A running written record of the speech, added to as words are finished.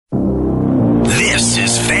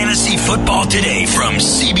Fantasy Football Today from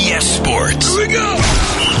CBS Sports. Here we go.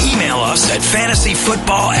 Email us at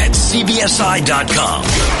fantasyfootball@cbsi.com.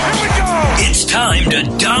 Here we go. It's time to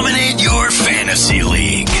dominate your fantasy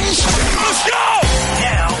league. Let's go.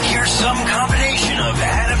 Now, here's some combination of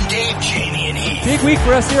Adam, Dave, Jamie, and Heath. Big week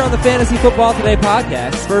for us here on the Fantasy Football Today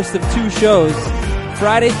podcast. First of two shows.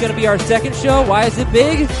 Friday's going to be our second show. Why is it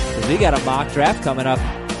big? Because we got a mock draft coming up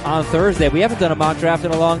on Thursday. We haven't done a mock draft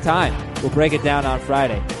in a long time. We'll break it down on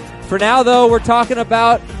Friday. For now, though, we're talking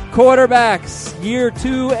about quarterbacks, year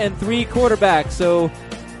 2 and 3 quarterbacks. So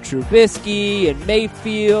Trubisky and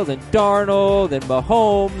Mayfield and Darnold and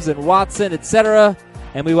Mahomes and Watson, etc.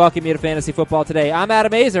 And we welcome you to Fantasy Football Today. I'm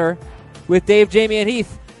Adam Azer with Dave, Jamie, and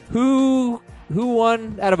Heath. Who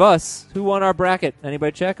won out of us? Who won our bracket?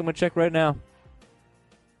 Anybody check? I'm going to check right now.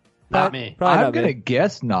 Not me. I'm going to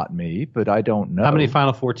guess not me, but I don't know. How many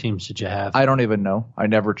Final Four teams did you have? I don't even know. I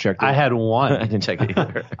never checked it. I had one. I didn't check it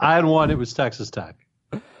either. I had one. It was Texas Tech.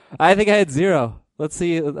 I think I had 0. Let's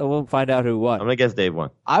see. We'll find out who won. I'm going to guess Dave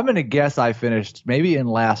won. I'm going to guess I finished maybe in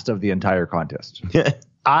last of the entire contest.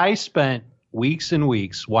 I spent weeks and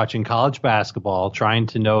weeks watching college basketball, trying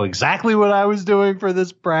to know exactly what I was doing for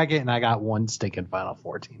this bracket, and I got one stinking Final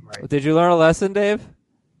Four team right. Did you learn a lesson, Dave?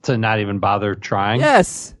 To not even bother trying?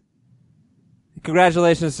 Yes.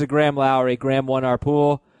 Congratulations to Graham Lowry. Graham won our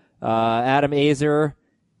pool. Adam Azer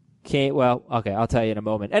came. Well, okay, I'll tell you in a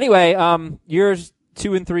moment. Anyway, yours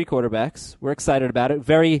 2 and 3 quarterbacks. We're excited about it.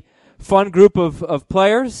 Very fun group of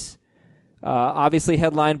players. Obviously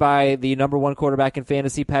headlined by the number 1 quarterback in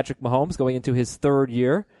fantasy, Patrick Mahomes, going into his 3rd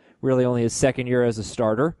year. Really only his 2nd year as a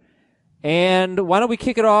starter. And why don't we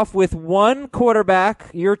kick it off with one quarterback,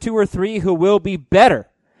 year 2 or 3, who will be better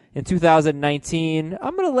in 2019.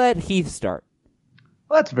 I'm going to let Heath start.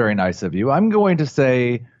 Well, that's very nice of you. I'm going to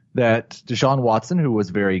say that Deshaun Watson, who was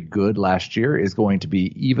very good last year, is going to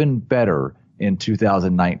be even better in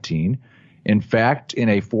 2019. In fact, in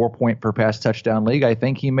a 4-point per pass touchdown league, I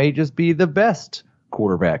think he may just be the best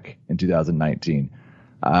quarterback in 2019.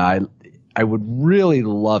 I would really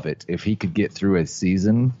love it if he could get through a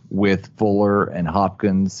season with Fuller and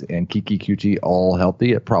Hopkins and Kiki Kuti all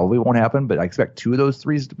healthy. It probably won't happen, but I expect 2 of those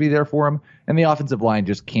 3s to be there for him. And the offensive line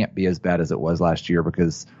just can't be as bad as it was last year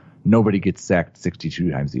because nobody gets sacked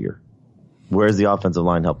 62 times a year. Where's the offensive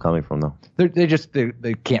line help coming from, though?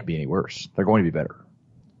 They can't be any worse. They're going to be better.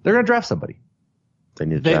 They're going to draft somebody. They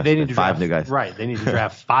need to draft 5 new guys. Right. They need to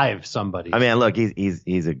draft 5 somebody. I mean, look,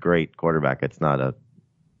 he's a great quarterback. It's not a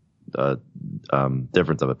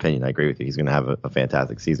difference of opinion. I agree with you. He's going to have a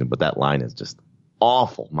fantastic season, but that line is just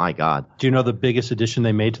awful. My God. Do you know the biggest addition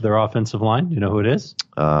they made to their offensive line? Do you know who it is?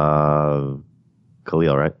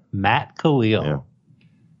 Khalil, right? Matt Khalil. Yeah.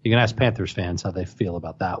 You can ask Panthers fans how they feel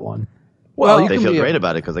about that one. Well, they feel great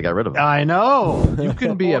about it because they got rid of him. I know. You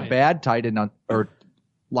can be a bad tight end or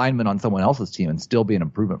lineman on someone else's team and still be an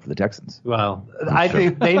improvement for the Texans. Well, I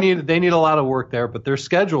think they need a lot of work there, but their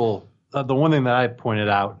schedule. The one thing that I pointed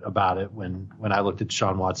out about it when I looked at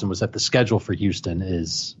Deshaun Watson was that the schedule for Houston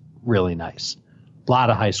is really nice. A lot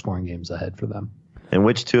of high-scoring games ahead for them. And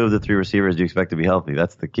which 2 of the 3 receivers do you expect to be healthy?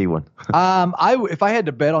 That's the key one. If I had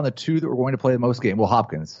to bet on the 2 that were going to play the most game,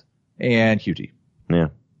 Hopkins and Kuti. Yeah.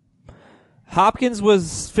 Hopkins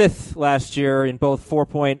was 5th last year in both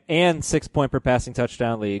 4-point and 6-point per passing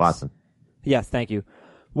touchdown leagues. Watson. Yes, thank you.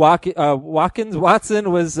 Watson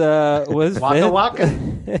was 5th.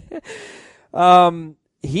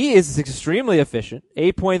 He is extremely efficient,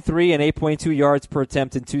 8.3 and 8.2 yards per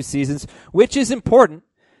attempt in 2 seasons, which is important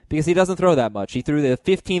because he doesn't throw that much. He threw the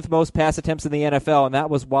 15th most pass attempts in the NFL, and that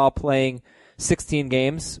was while playing 16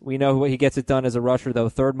 games. We know he gets it done as a rusher, though.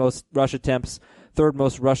 3rd most rush attempts, 3rd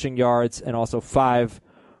most rushing yards, and also 5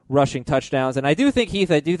 rushing touchdowns. And I do think, Heath,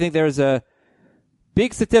 there's a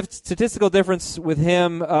big statistical difference with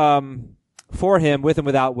him, for him, with and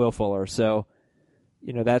without Will Fuller. So,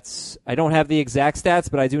 I don't have the exact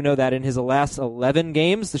stats, but I do know that in his last 11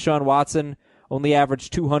 games, Deshaun Watson only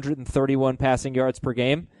averaged 231 passing yards per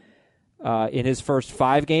game. In his first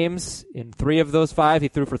 5 games, in 3 of those 5, he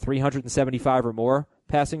threw for 375 or more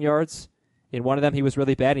passing yards. In one of them, he was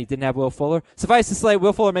really bad, and he didn't have Will Fuller. Suffice to say,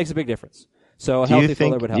 Will Fuller makes a big difference. So a healthy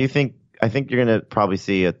Fuller would help. I think you're going to probably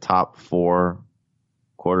see a top 4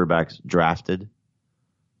 quarterbacks drafted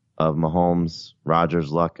of Mahomes,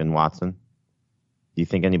 Rodgers, Luck, and Watson. Do you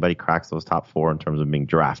think anybody cracks those top 4 in terms of being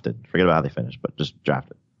drafted? Forget about how they finish, but just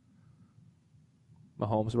drafted.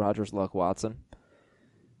 Mahomes, Rodgers, Luck, Watson.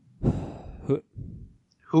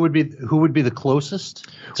 Who would be the closest?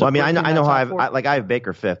 Well, I mean, I know how I have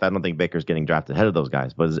Baker 5th. I don't think Baker's getting drafted ahead of those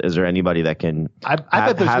guys. But is there anybody that can? I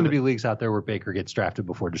bet there's going to be leagues out there where Baker gets drafted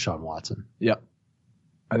before Deshaun Watson. Yep.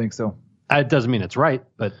 I think so. It doesn't mean it's right,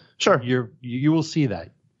 but Sure. you will see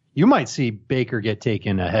that. You might see Baker get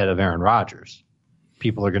taken ahead of Aaron Rodgers.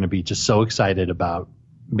 People are going to be just so excited about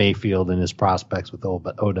Mayfield and his prospects with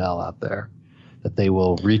Odell out there that they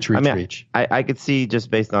will reach. I could see just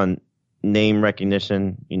based on name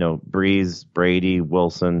recognition, Breeze, Brady,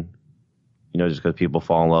 Wilson, just because people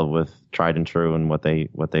fall in love with tried and true and what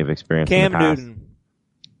they've experienced in the past. Newton.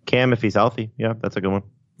 Cam, if he's healthy, yeah, that's a good one.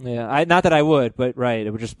 Yeah, not that I would, but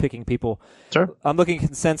right, we're just picking people. Sure. I'm looking at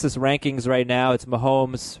consensus rankings right now. It's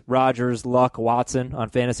Mahomes, Rodgers, Luck, Watson on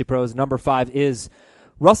Fantasy Pros. Number 5 is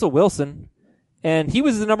Russell Wilson, and he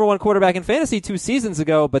was the number 1 quarterback in fantasy 2 seasons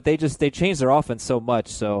ago, but they changed their offense so much,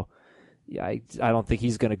 so yeah, I don't think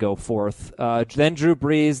he's going to go 4th. Then Drew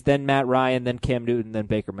Brees, then Matt Ryan, then Cam Newton, then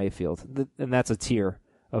Baker Mayfield, and that's a tier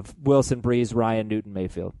of Wilson, Brees, Ryan, Newton,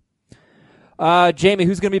 Mayfield. Jamie,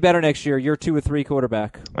 who's going to be better next year? Your 2 or 3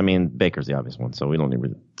 quarterback? I mean, Baker's the obvious one, so we don't need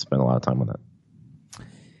to spend a lot of time on that.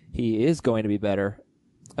 He is going to be better.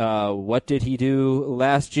 What did he do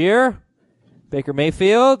last year? Baker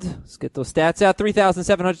Mayfield. Let's get those stats out.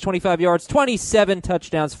 3,725 yards, 27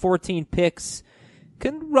 touchdowns, 14 picks.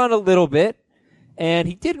 Can run a little bit. And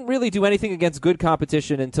he didn't really do anything against good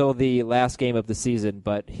competition until the last game of the season.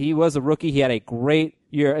 But he was a rookie. He had a great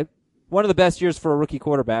year. One of the best years for a rookie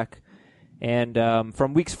quarterback. And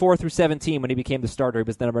from weeks 4 through 17, when he became the starter, he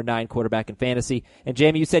was the number 9 quarterback in fantasy. And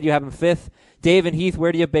Jamie, you said you have him 5th. Dave and Heath,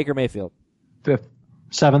 where do you have Baker Mayfield? 5th.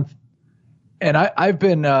 7th. And I've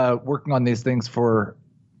been working on these things for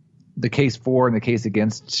the case for and the case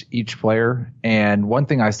against each player. And one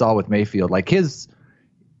thing I saw with Mayfield, like his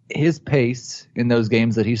pace in those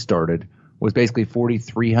games that he started was basically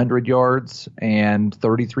 4,300 yards and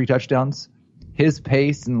 33 touchdowns. His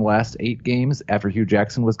pace in the last 8 games after Hugh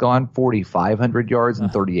Jackson was gone, 4,500 yards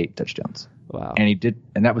and 38 touchdowns. Wow. And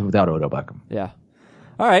that was without Odell Beckham. Yeah.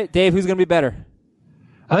 All right, Dave, who's going to be better?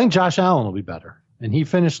 I think Josh Allen will be better. And he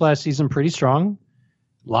finished last season pretty strong.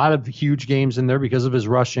 A lot of huge games in there because of his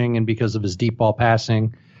rushing and because of his deep ball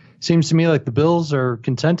passing. Seems to me like the Bills are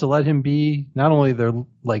content to let him be not only their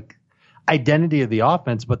identity of the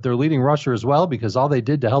offense, but their leading rusher as well, because all they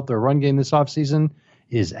did to help their run game this offseason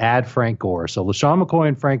is add Frank Gore. So LaShawn McCoy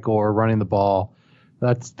and Frank Gore running the ball,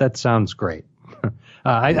 that sounds great.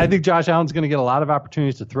 I think Josh Allen's going to get a lot of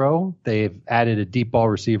opportunities to throw. They've added a deep ball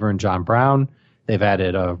receiver in John Brown. They've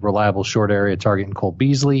added a reliable short area target in Cole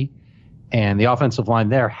Beasley. And the offensive line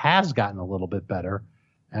there has gotten a little bit better.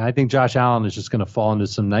 And I think Josh Allen is just going to fall into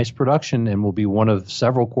some nice production and will be one of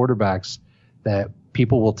several quarterbacks that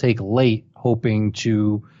people will take late, hoping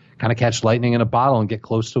to kind of catch lightning in a bottle and get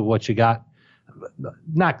close to what you got.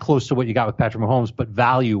 Not close to what you got with Patrick Mahomes, but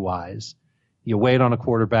value-wise. You wait on a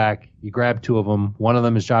quarterback, you grab 2 of them. One of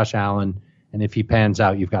them is Josh Allen, and if he pans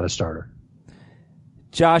out, you've got a starter.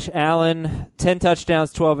 Josh Allen, 10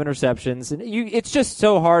 touchdowns, 12 interceptions. And it's just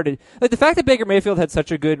so hard. The fact that Baker Mayfield had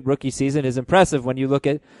such a good rookie season is impressive when you look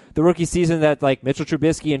at the rookie season that Mitchell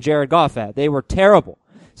Trubisky and Jared Goff had. They were terrible.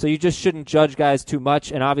 So you just shouldn't judge guys too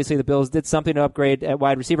much. And obviously the Bills did something to upgrade at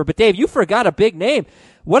wide receiver. But Dave, you forgot a big name.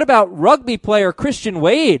 What about rugby player Christian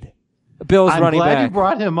Wade? Bills running back. I'm glad you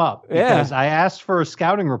brought him up because I asked for a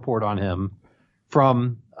scouting report on him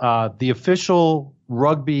from the official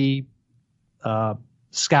rugby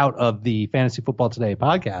scout of the Fantasy Football Today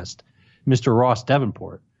podcast, Mr. Ross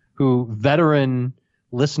Davenport, who veteran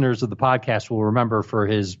listeners of the podcast will remember for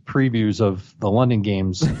his previews of the London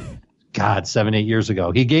games, 7-8 years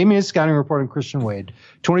ago. He gave me a scouting report on Christian Wade,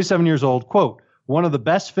 27 years old, quote, one of the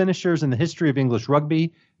best finishers in the history of English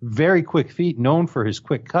rugby, very quick feet, known for his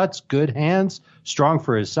quick cuts, good hands, strong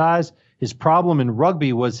for his size. His problem in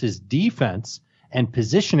rugby was his defense and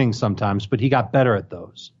positioning sometimes, but he got better at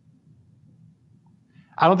those.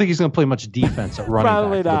 I don't think he's going to play much defense at running back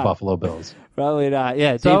for the Buffalo Bills. Probably not.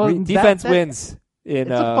 Yeah, so defense wins.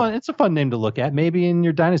 It's a fun name to look at. Maybe in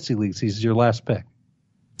your dynasty leagues, he's your last pick.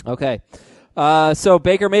 Okay. So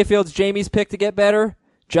Baker Mayfield's Jamie's pick to get better.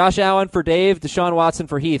 Josh Allen for Dave. Deshaun Watson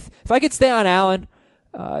for Heath. If I could stay on Allen,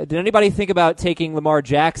 did anybody think about taking Lamar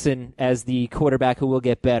Jackson as the quarterback who will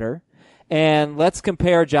get better? And let's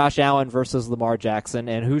compare Josh Allen versus Lamar Jackson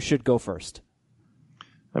and who should go first.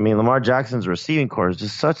 I mean, Lamar Jackson's receiving core is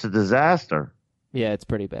just such a disaster. Yeah, it's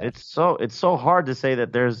pretty bad. It's so hard to say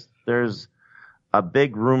that there's a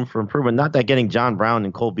big room for improvement. Not that getting John Brown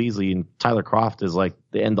and Cole Beasley and Tyler Kroft is like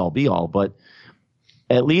the end all be all, but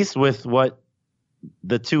at least with what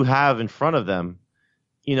the two have in front of them,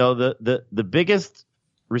 the biggest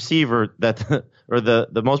receiver or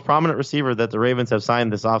the most prominent receiver that the Ravens have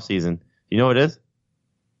signed this offseason, you know what it is?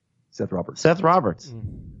 Seth Roberts.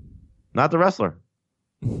 Not the wrestler.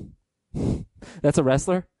 That's a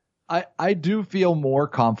wrestler? I do feel more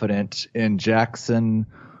confident in Jackson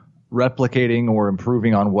replicating or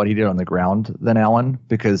improving on what he did on the ground than Allen,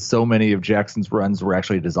 because so many of Jackson's runs were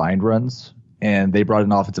actually designed runs, and they brought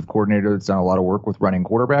an offensive coordinator that's done a lot of work with running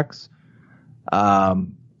quarterbacks.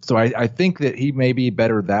 So I think that he may be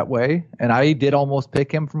better that way, and I did almost pick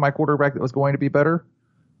him for my quarterback that was going to be better.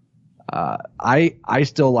 I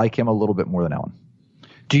still like him a little bit more than Allen.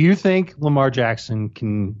 Do you think Lamar Jackson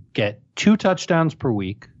can get 2 touchdowns per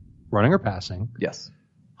week, running or passing, Yes.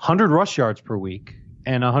 100 rush yards per week,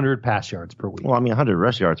 and 100 pass yards per week? Well, I mean, 100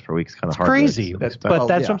 rush yards per week is kind of hard. Crazy. To But expect.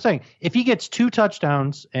 that's what I'm saying. If he gets 2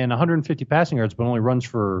 touchdowns and 150 passing yards, but only runs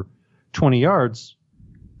for 20 yards,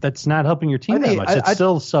 that's not helping your team that much. It's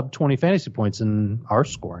still sub 20 fantasy points in our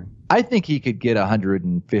scoring. I think he could get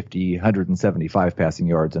 150, 175 passing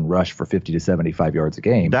yards and rush for 50 to 75 yards a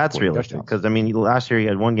game. That's 40 realistic touchdowns. because I mean, last year he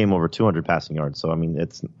had one game over 200 passing yards. So I mean,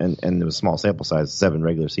 it's and it was a small sample size, 7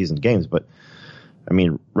 regular season games. But I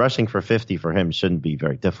mean, rushing for 50 for him shouldn't be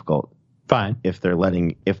very difficult. Fine. If they're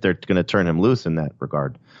going to turn him loose in that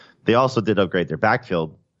regard. They also did upgrade their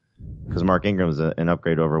backfield because Mark Ingram is an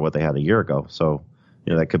upgrade over what they had a year ago. So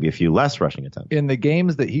that could be a few less rushing attempts. In the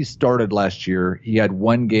games that he started last year, he had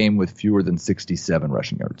one game with fewer than 67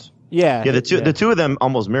 rushing yards. Yeah. Yeah, the two of them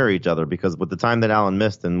almost mirror each other because with the time that Allen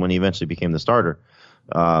missed and when he eventually became the starter,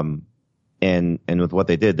 and with what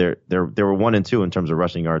they did, they were 1 and 2 in terms of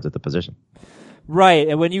rushing yards at the position. Right,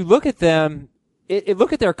 and when you look at them,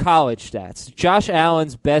 look at their college stats. Josh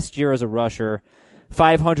Allen's best year as a rusher,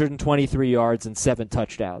 523 yards and 7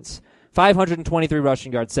 touchdowns. 523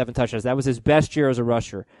 rushing yards, 7 touchdowns. That was his best year as a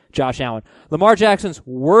rusher, Josh Allen. Lamar Jackson's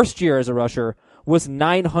worst year as a rusher was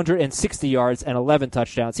 960 yards and 11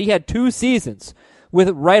 touchdowns. He had 2 seasons with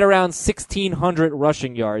right around 1,600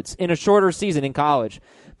 rushing yards in a shorter season in college,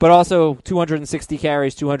 but also 260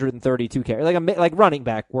 carries, 232 carries, like running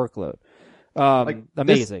back workload.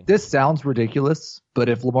 Amazing. This sounds ridiculous, but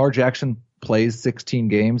if Lamar Jackson plays 16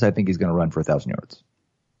 games, I think he's going to run for 1,000 yards.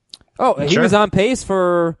 Oh, he was on pace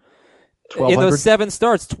for, in those 7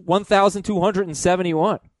 starts,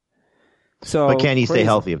 1,271. So, but can he crazy. stay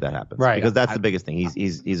healthy if that happens? Right. Because that's the biggest thing.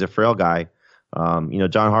 He's a frail guy. John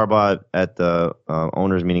Harbaugh at the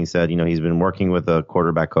owners meeting said, he's been working with a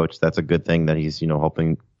quarterback coach. That's a good thing that he's,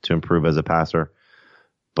 hoping to improve as a passer.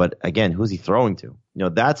 But again, who's he throwing to?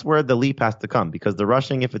 That's where the leap has to come because the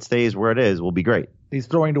rushing, if it stays where it is, will be great. He's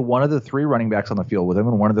throwing to one of the 3 running backs on the field with him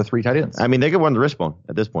and one of the 3 tight ends. I mean, they could run the wishbone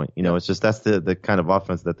at this point. It's just that's the kind of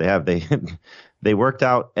offense that they have. They worked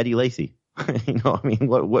out Eddie Lacy.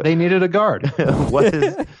 What They needed a guard. what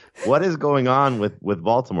is going on with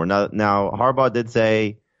Baltimore now? Harbaugh did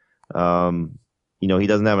say, he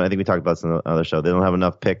doesn't have. I think we talked about this on the other show. They don't have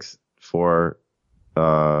enough picks for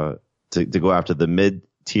to go after the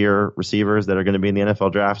mid-tier receivers that are going to be in the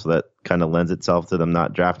NFL draft. So that kind of lends itself to them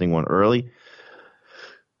not drafting one early.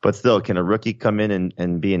 But still, can a rookie come in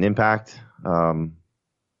and be an impact? I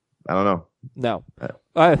don't know. No.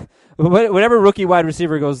 Whatever rookie wide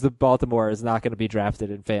receiver goes to Baltimore is not going to be drafted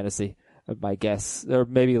in fantasy, my guess, or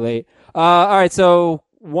maybe late. All right, so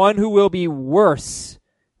one who will be worse,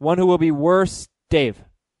 Dave.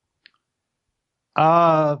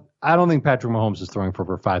 I don't think Patrick Mahomes is throwing for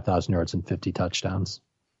over 5,000 yards and 50 touchdowns.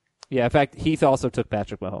 Yeah, in fact, Heath also took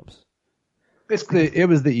Patrick Mahomes. It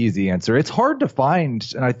was the easy answer. It's hard to find,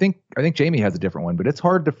 and I think Jamie has a different one, but it's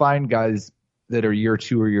hard to find guys that are year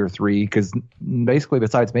 2 or year 3 because basically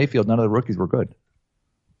besides Mayfield, none of the rookies were good.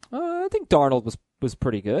 I think Darnold was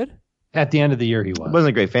pretty good. At the end of the year, he He was.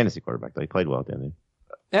 wasn't a great fantasy quarterback, though. He played well at the end.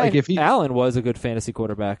 Allen was a good fantasy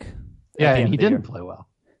quarterback. Yeah, and he didn't play well.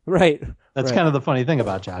 Right. That's kind of the funny thing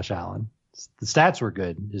about Josh Allen. The stats were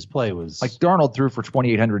good. His play was Like Darnold threw for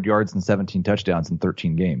 2,800 yards and 17 touchdowns in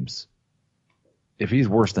 13 games. If he's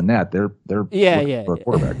worse than that, they're looking for a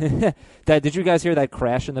quarterback. Did you guys hear that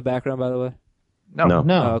crash in the background, by the way? No.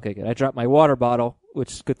 Oh, okay, good. I dropped my water bottle,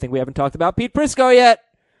 which is a good thing we haven't talked about Pete Prisco yet,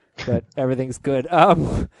 but everything's good.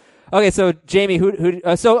 Okay, so Jamie, all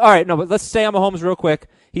right, no, but let's stay on Mahomes real quick.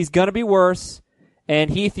 He's gonna be worse.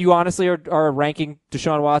 And Heath, you honestly are ranking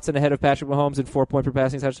Deshaun Watson ahead of Patrick Mahomes in 4-point per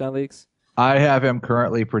passing touchdown leagues? I have him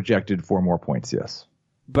currently projected 4 more points, yes.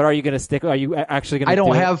 But are you going to stick? Are you actually going to? I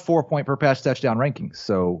don't have 4-point per pass touchdown rankings,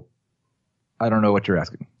 so I don't know what you're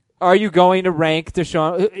asking. Are you going to rank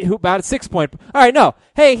Deshaun about a 6-point? All right, no.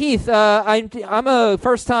 Hey Heath, I'm a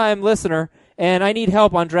first-time listener and I need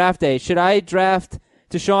help on draft day. Should I draft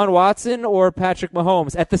Deshaun Watson or Patrick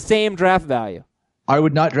Mahomes at the same draft value? I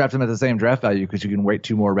would not draft him at the same draft value because you can wait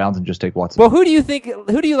 2 more rounds and just take Watson. Well, who do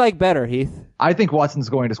you like better, Heath? I think Watson's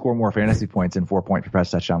going to score more fantasy points in 4-point per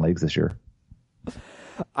pass touchdown leagues this year.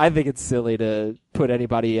 I think it's silly to put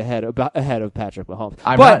anybody ahead of Patrick Mahomes.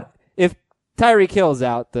 But if Tyreek Hill's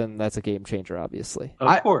out, then that's a game changer, obviously.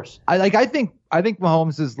 Of course. I think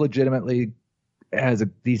Mahomes is legitimately has a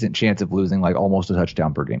decent chance of losing like almost a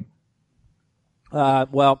touchdown per game.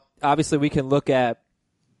 Well, obviously we can look at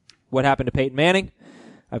what happened to Peyton Manning.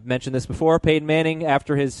 I've mentioned this before. Peyton Manning,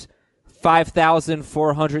 after his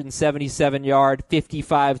 5,477-yard,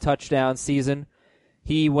 55-touchdown season,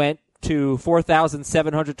 he went to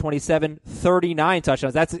 4,727, 39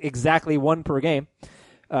 touchdowns. That's exactly one per game,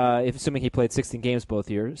 assuming he played 16 games both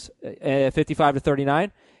years, 55 to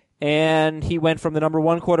 39. And he went from the number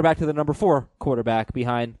 1 quarterback to the number 4 quarterback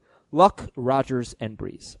behind Luck, Rodgers, and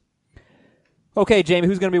Breeze. Okay, Jamie,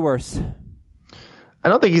 who's going to be worse? I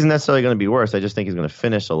don't think he's necessarily going to be worse. I just think he's going to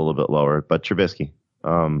finish a little bit lower. But Trubisky,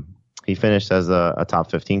 he finished as a top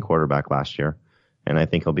 15 quarterback last year, and I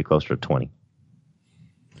think he'll be closer to 20.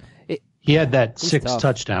 He had that 6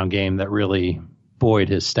 touchdown game that really buoyed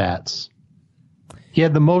his stats. He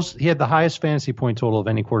had the highest fantasy point total of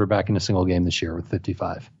any quarterback in a single game this year with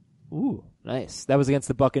 55. Ooh, nice. That was against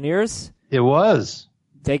the Buccaneers? It was.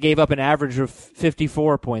 They gave up an average of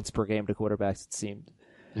 54 points per game to quarterbacks, it seemed.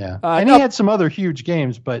 Yeah. And he had some other huge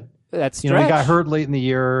games, but that's he got hurt late in the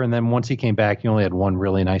year, and then once he came back, he only had one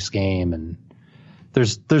really nice game, and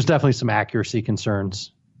there's definitely some accuracy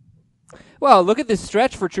concerns. Well, look at this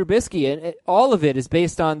stretch for Trubisky, and all of it is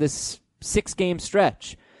based on this 6-game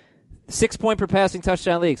stretch. 6 point per passing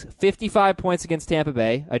touchdown leagues, 55 points against Tampa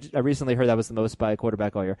Bay. I recently heard that was the most by a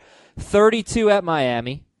quarterback all year. 32 at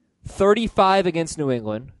Miami, 35 against New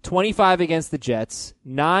England, 25 against the Jets,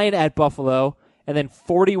 9 at Buffalo, and then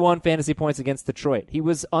 41 fantasy points against Detroit. He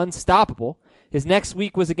was unstoppable. His next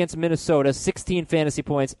week was against Minnesota, 16 fantasy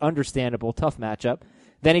points, understandable, tough matchup.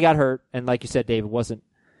 Then he got hurt, and like you said, David, wasn't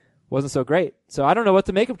so great. So I don't know what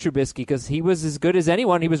to make of Trubisky because he was as good as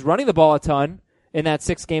anyone. He was running the ball a ton in that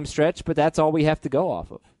 6-game stretch, but that's all we have to go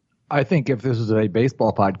off of. I think if this was a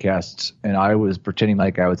baseball podcast and I was pretending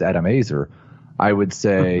like I was Adam Azer, I would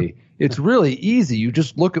say it's really easy. You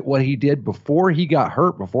just look at what he did before he got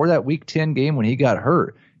hurt, before that Week 10 game when he got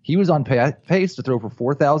hurt. He was on pace to throw for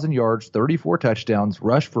 4,000 yards, 34 touchdowns,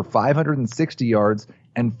 rush for 560 yards,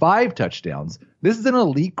 and 5 touchdowns. This is an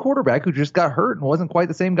elite quarterback who just got hurt and wasn't quite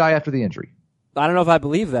the same guy after the injury. I don't know if I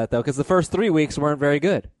believe that, though, because the first 3 weeks weren't very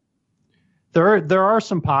good. There are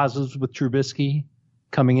some positives with Trubisky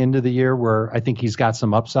coming into the year where I think he's got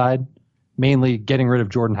some upside, mainly getting rid of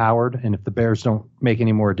Jordan Howard. And if the Bears don't make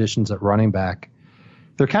any more additions at running back,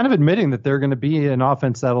 they're kind of admitting that they're going to be an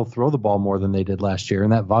offense that'll throw the ball more than they did last year,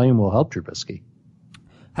 and that volume will help Trubisky.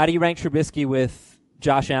 How do you rank Trubisky with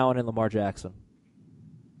Josh Allen and Lamar Jackson?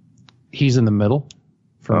 He's in the middle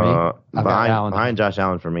for me. Behind Josh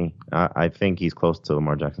Allen for me. I think he's close to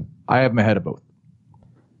Lamar Jackson. I have him ahead of both.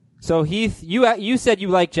 So, Heath, you said you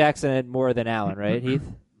like Jackson more than Allen, right, Heath?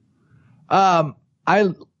 I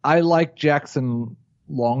like Jackson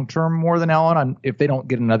long-term more than Allen. If they don't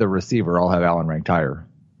get another receiver, I'll have Allen ranked higher.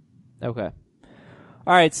 Okay.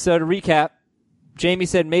 All right, so to recap, Jamie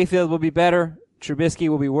said Mayfield will be better, Trubisky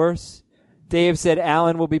will be worse. Dave said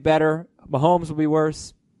Allen will be better, Mahomes will be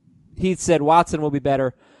worse. Heath said Watson will be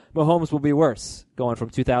better, Mahomes will be worse, going from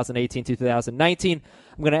 2018 to 2019.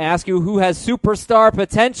 I'm going to ask you who has superstar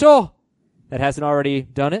potential that hasn't already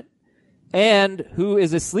done it, and who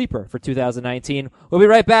is a sleeper for 2019. We'll be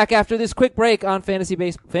right back after this quick break on fantasy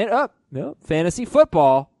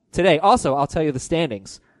football today. Also, I'll tell you the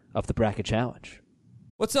standings of the Bracket Challenge.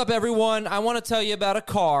 What's up, everyone? I want to tell you about a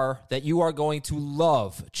car that you are going to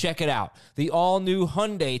love. Check it out. The all-new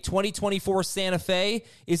Hyundai 2024 Santa Fe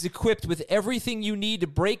is equipped with everything you need to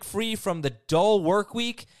break free from the dull work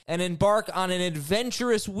week and embark on an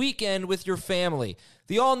adventurous weekend with your family.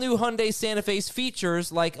 The all-new Hyundai Santa Fe's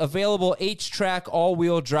features like available H-Track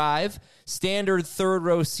all-wheel drive, standard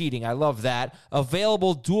third-row seating, I love that,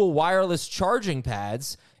 available dual wireless charging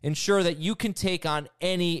pads, ensure that you can take on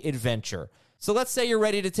any adventure. So let's say you're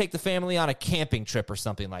ready to take the family on a camping trip or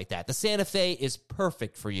something like that. The Santa Fe is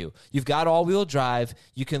perfect for you. You've got all-wheel drive.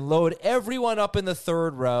 You can load everyone up in the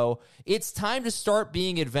third row. It's time to start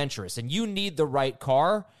being adventurous, and you need the right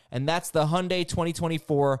car, and that's the Hyundai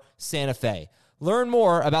 2024 Santa Fe. Learn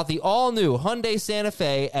more about the all-new Hyundai Santa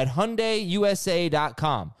Fe at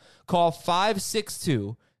HyundaiUSA.com. Call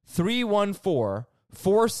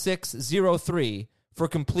 562-314-4603 for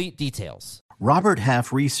complete details. Robert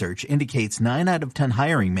Half research indicates 9 out of 10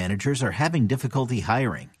 hiring managers are having difficulty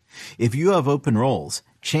hiring. If you have open roles,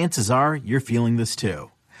 chances are you're feeling this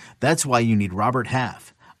too. That's why you need Robert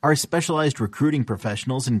Half. Our specialized recruiting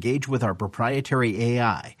professionals engage with our proprietary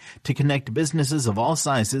AI to connect businesses of all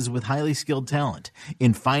sizes with highly skilled talent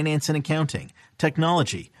in finance and accounting,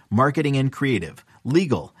 technology, marketing and creative,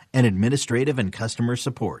 legal, and administrative and customer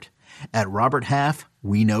support. At Robert Half,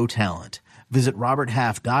 we know talent. Visit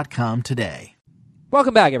roberthalf.com today.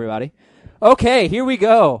 Welcome back, everybody. Okay, here we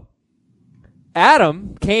go.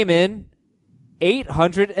 Adam came in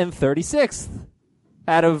 836th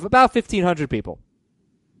out of about 1,500 people.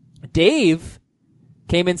 Dave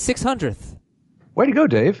came in 600th. Way to go,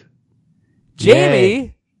 Dave.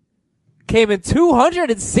 Jamie came in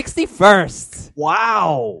 261st.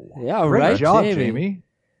 Wow. Yeah, Great right, job, Jamie. Jamie.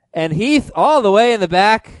 And Heath, all the way in the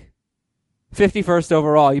back, 51st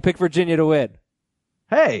overall. You picked Virginia to win.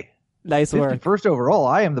 Hey, Nice work. 51st overall.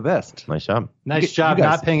 I am the best. Nice job. Nice job you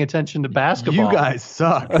guys- not paying attention to basketball. You guys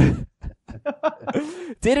suck.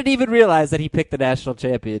 Didn't even realize that he picked the national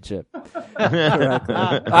championship. Correctly.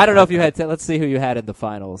 I don't know if you had. Let's see who you had in the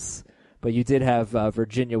finals. But you did have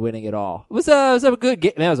Virginia winning it all. It was a good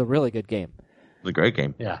game. That was a really good game. It was a great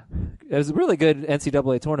game. Yeah. It was a really good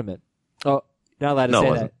NCAA tournament. Oh, not allowed to No, it say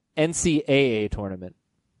wasn't. that. NCAA tournament.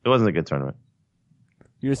 It wasn't a good tournament.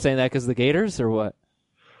 You were saying that because of the Gators or what?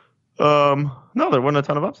 No, there weren't a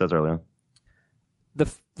ton of upsets early on.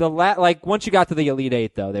 Like once you got to the Elite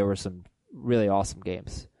Eight, though, there were some really awesome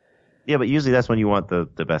games. Yeah, but usually that's when you want the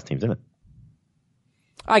best teams in it.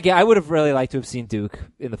 I would have really liked to have seen Duke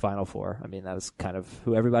in the Final Four. I mean, that was kind of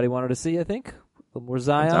who everybody wanted to see, I think. A little more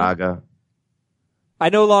Zion. Gonzaga. I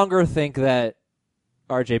no longer think that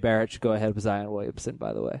R.J. Barrett should go ahead with Zion Williamson,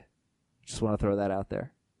 by the way. Just want to throw that out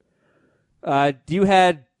there. You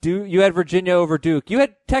had Virginia over Duke. You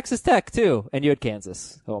had Texas Tech, too, and you had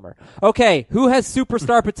Kansas, Homer. Okay, who has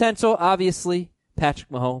superstar potential? Obviously, Patrick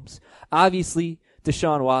Mahomes. Obviously,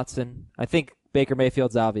 Deshaun Watson. I think Baker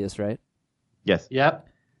Mayfield's obvious, right? Yes. Yep.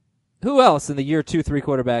 Who else in the year 2-3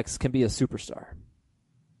 quarterbacks can be a superstar?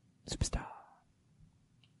 Superstar.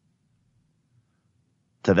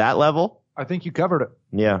 To that level? I think you covered it.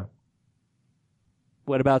 Yeah.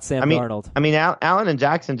 What about Sam Darnold? I mean, Allen and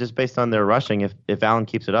Jackson, just based on their rushing, if Allen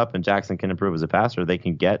keeps it up and Jackson can improve as a passer, they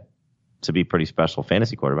can get to be pretty special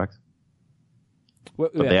fantasy quarterbacks.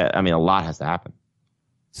 But a lot has to happen.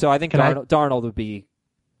 So I think Darnold would be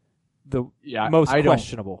the most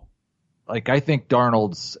questionable. I think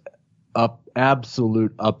Darnold's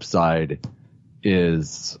absolute upside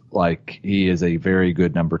is he is a very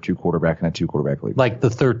good number 2 quarterback in a 2-quarterback league. Like the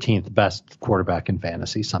 13th best quarterback in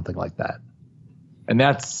fantasy, something like that. And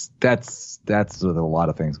that's with a lot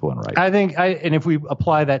of things going right. I think, and if we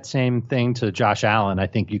apply that same thing to Josh Allen, I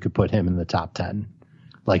think you could put him in the top 10.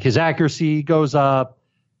 Like his accuracy goes up,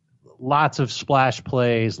 lots of splash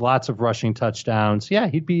plays, lots of rushing touchdowns. Yeah,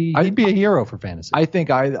 he'd be a hero for fantasy. I think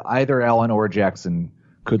either Allen or Jackson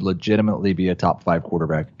could legitimately be a top 5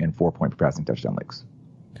 quarterback in 4-point passing touchdown leagues.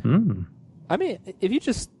 I mean,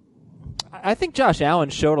 I think Josh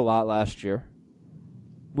Allen showed a lot last year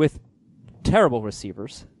with terrible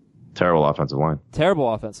receivers. Terrible offensive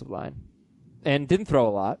line. And didn't throw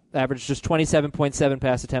a lot. Averaged just 27.7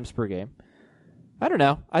 pass attempts per game. I don't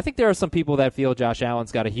know. I think there are some people that feel Josh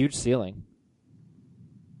Allen's got a huge ceiling.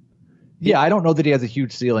 Yeah, I don't know that he has a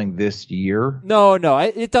huge ceiling this year. No.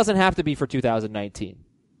 It doesn't have to be for 2019.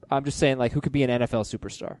 I'm just saying, who could be an NFL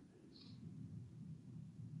superstar?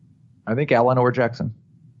 I think Allen or Jackson.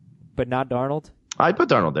 But not Darnold? I'd put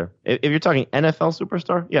Darnold there. If you're talking NFL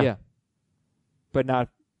superstar, yeah. But not...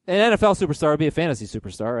 An NFL superstar would be a fantasy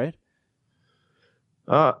superstar, right?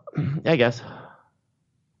 I guess.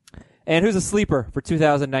 And who's a sleeper for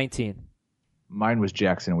 2019? Mine was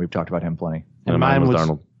Jackson. We've talked about him plenty. And mine was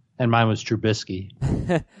Darnold. And mine was Trubisky.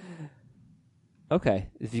 Okay.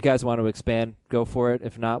 If you guys want to expand, go for it.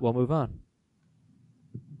 If not, we'll move on.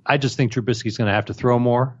 I just think Trubisky's going to have to throw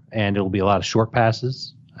more, and it'll be a lot of short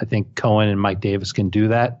passes. I think Cohen and Mike Davis can do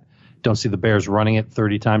that. Don't see the Bears running it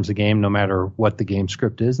 30 times a game, no matter what the game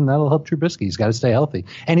script is, and that'll help Trubisky. He's got to stay healthy,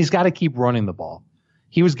 and he's got to keep running the ball.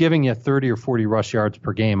 He was giving you 30 or 40 rush yards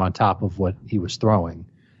per game on top of what he was throwing,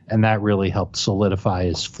 and that really helped solidify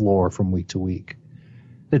his floor from week to week.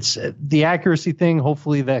 It's the accuracy thing.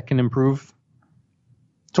 Hopefully that can improve.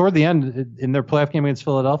 Toward the end, in their playoff game against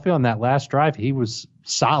Philadelphia on that last drive, he was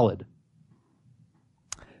solid.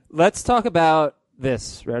 Let's talk about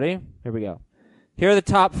this. Ready? Here we go. Here are the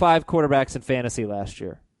top 5 quarterbacks in fantasy last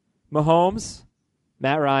year. Mahomes,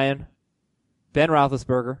 Matt Ryan, Ben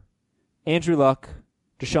Roethlisberger, Andrew Luck,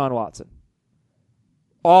 Deshaun Watson.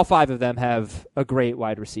 All 5 of them have a great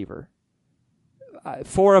wide receiver.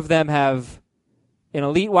 4 of them have an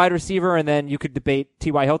elite wide receiver, and then you could debate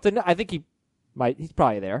T.Y. Hilton. I think he's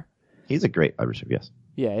probably there. He's a great wide receiver, yes.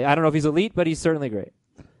 Yeah, I don't know if he's elite, but he's certainly great.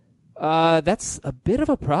 That's a bit of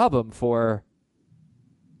a problem for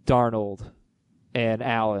Darnold and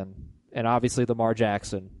Allen and obviously Lamar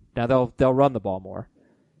Jackson. Now they'll run the ball more,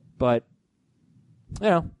 but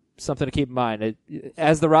something to keep in mind.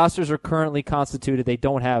 As the rosters are currently constituted, they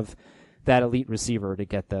don't have that elite receiver to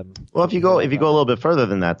get them. Well, if you go a little bit further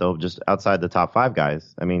than that, though, just outside the top 5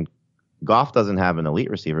 guys, I mean, Goff doesn't have an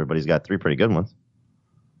elite receiver, but he's got 3 pretty good ones.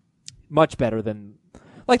 Much better than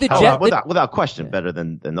like the Jets. Without question, better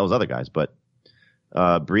than those other guys. But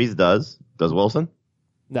Breeze does. Does Wilson?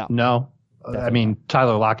 No. I mean,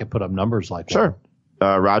 Tyler Lockett put up numbers like that. Sure.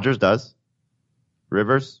 Rodgers does.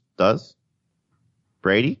 Rivers does.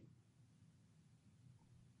 Brady?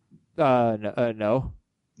 No.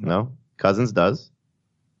 No. Cousins does.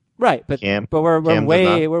 Right, but Cam we're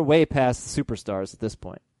way past superstars at this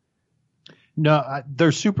point. No, they're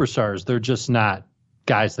superstars. They're just not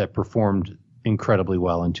guys that performed incredibly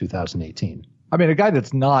well in 2018. I mean, a guy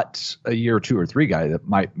that's not a year 2 or 3 guy that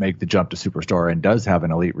might make the jump to superstar and does have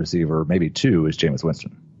an elite receiver, maybe 2, is Jameis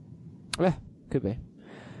Winston. Yeah, could be.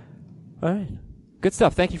 All right. Good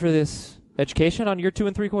stuff. Thank you for this education on year 2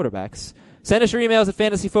 and 3 quarterbacks. Send us your emails at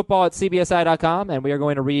fantasyfootball@cbsi.com, and we are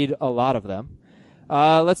going to read a lot of them.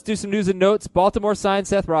 Let's do some news and notes. Baltimore signed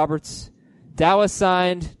Seth Roberts. Dallas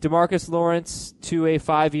signed DeMarcus Lawrence to a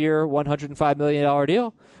 5-year, $105 million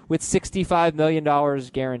deal with $65 million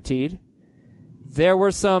guaranteed. There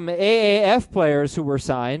were some AAF players who were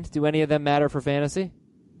signed. Do any of them matter for fantasy?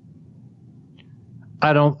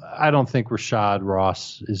 I don't think Rashad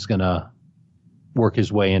Ross is going to work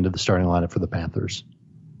his way into the starting lineup for the Panthers.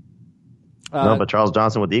 No, but Charles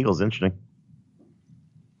Johnson with the Eagles, interesting.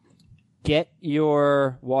 Get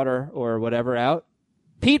your water or whatever out.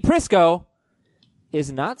 Pete Prisco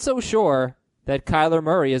is not so sure that Kyler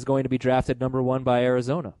Murray is going to be drafted number 1 by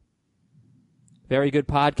Arizona. Very good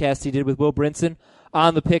podcast he did with Will Brinson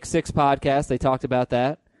on the Pick 6 podcast. They talked about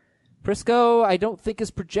that. Prisco, I don't think,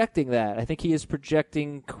 is projecting that. I think he is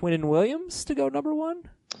projecting Quinnen Williams to go number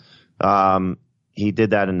 1. He did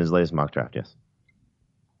that in his latest mock draft, yes.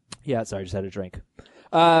 Yeah, sorry, just had a drink.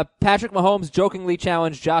 Patrick Mahomes jokingly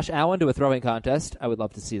challenged Josh Allen to a throwing contest. I would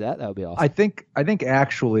love to see that. That would be awesome. I think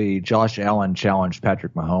actually Josh Allen challenged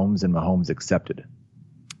Patrick Mahomes, and Mahomes accepted.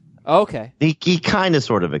 Okay. He kind of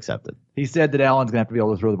sort of accepted. He said that Allen's going to have to be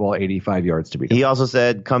able to throw the ball 85 yards to beat him. He also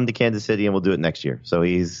said, come to Kansas City and we'll do it next year. So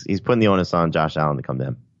he's putting the onus on Josh Allen to come to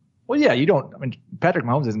him. Well, yeah, Patrick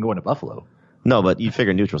Mahomes isn't going to Buffalo. No, but you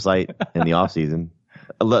figure neutral site in the offseason.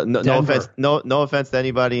 No offense to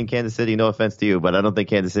anybody in Kansas City. No offense to you, but I don't think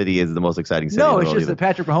Kansas City is the most exciting city. No, it's just that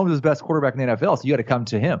Patrick Mahomes is the best quarterback in the NFL, so you got to come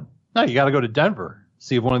to him. No, you got to go to Denver.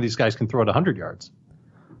 See if one of these guys can throw it 100 yards.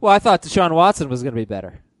 Well, I thought Deshaun Watson was going to be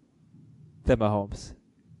better than Mahomes.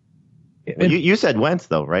 Well, you said Wentz,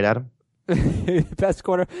 though, right, Adam? Best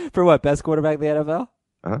quarterback in the NFL?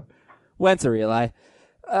 Uh-huh. Wentz or Eli.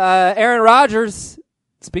 Aaron Rodgers,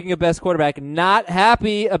 speaking of best quarterback, not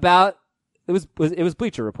happy about it was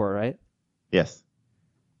Bleacher Report, right? Yes.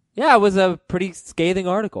 Yeah, it was a pretty scathing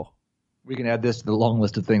article. We can add this to the long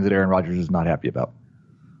list of things that Aaron Rodgers is not happy about.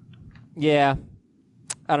 Yeah.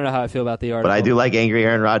 I don't know how I feel about the article. But I do like angry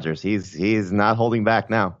Aaron Rodgers. He's not holding back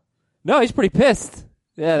now. No, he's pretty pissed.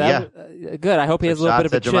 Yeah, good. I hope he has a little bit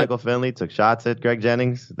of a chip. Shots at Jermichael Finley, took shots at Greg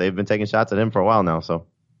Jennings. They've been taking shots at him for a while now. So,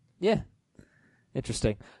 yeah,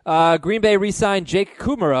 interesting. Green Bay re-signed Jake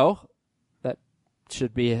Kumaro. That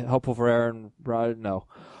should be helpful for Aaron Rodgers. No.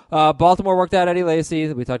 Baltimore worked out Eddie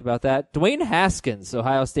Lacy. We talked about that. Dwayne Haskins,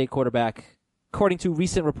 Ohio State quarterback. According to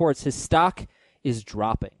recent reports, his stock is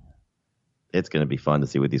dropping. It's going to be fun to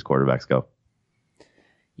see where these quarterbacks go.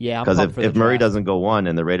 Yeah, because if Murray doesn't go 1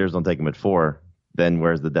 and the Raiders don't take him at 4, then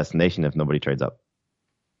where's the destination if nobody trades up?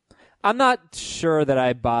 I'm not sure that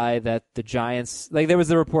I buy that the Giants, like there was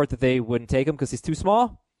a report that they wouldn't take him because he's too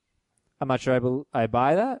small. I'm not sure I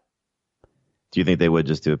buy that. Do you think they would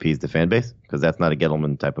just to appease the fan base? Because that's not a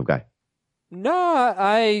Gettleman type of guy. No,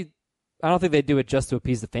 I don't think they'd do it just to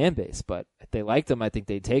appease the fan base, but if they liked him, I think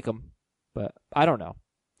they'd take him. But I don't know.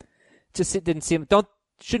 Just it didn't seem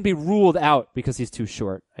shouldn't be ruled out because he's too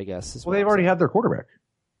short, I guess. Well, they've already had their quarterback.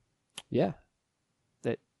 Yeah.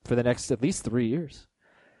 For the next at least 3 years.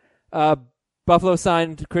 Buffalo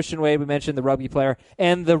signed Christian Wade, we mentioned the rugby player.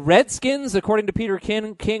 And the Redskins, according to Peter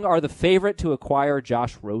King, are the favorite to acquire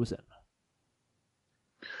Josh Rosen.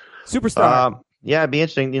 Superstar. Yeah, it'd be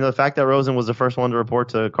interesting. The fact that Rosen was the first one to report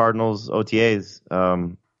to Cardinals OTAs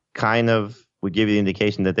kind of would give you the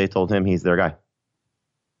indication that they told him he's their guy.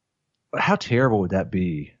 How terrible would that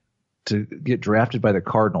be to get drafted by the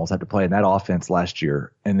Cardinals after playing that offense last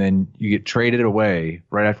year, and then you get traded away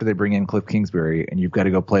right after they bring in Cliff Kingsbury, and you've got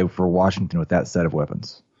to go play for Washington with that set of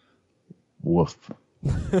weapons. Woof.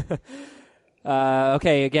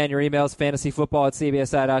 Okay, again, your emails,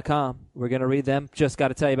 fantasyfootball@cbsi.com. We're going to read them. Just got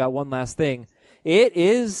to tell you about one last thing. It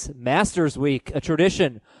is Masters Week, a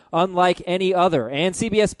tradition unlike any other. And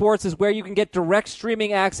CBS Sports is where you can get direct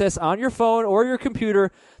streaming access on your phone or your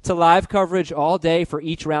computer to live coverage all day for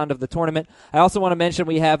each round of the tournament. I also want to mention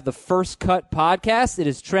we have the First Cut podcast. It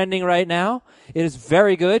is trending right now. It is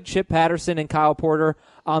very good. Chip Patterson and Kyle Porter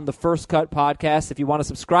on the First Cut podcast. If you want to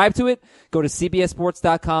subscribe to it, go to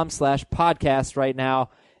cbssports.com/podcast right now.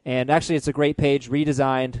 And actually, it's a great page,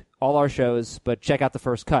 redesigned, all our shows, but check out the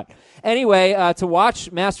First Cut. Anyway, to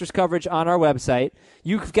watch Masters coverage on our website,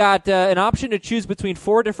 you've got an option to choose between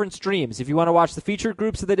 4 different streams. If you want to watch the featured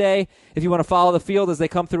groups of the day, if you want to follow the field as they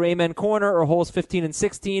come through Amen Corner or holes 15 and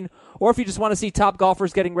 16, or if you just want to see top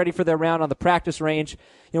golfers getting ready for their round on the practice range.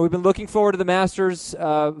 You know, we've been looking forward to the Masters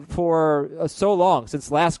for so long, since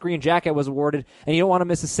last Green Jacket was awarded, and you don't want to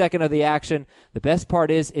miss a second of the action. The best part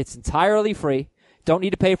is it's entirely free. Don't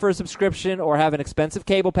need to pay for a subscription or have an expensive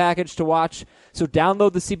cable package to watch. So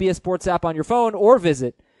download the CBS Sports app on your phone or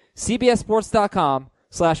visit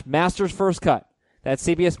cbssports.com/mastersfirstcut. That's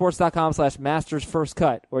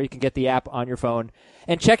cbssports.com/mastersfirstcut, or you can get the app on your phone.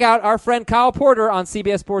 And check out our friend Kyle Porter on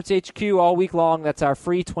CBS Sports HQ all week long. That's our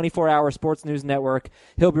free 24-hour sports news network.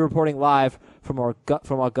 He'll be reporting live from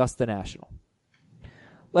Augusta National.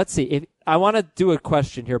 Let's see. I want to do a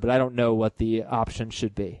question here, but I don't know what the option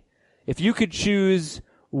should be. If you could choose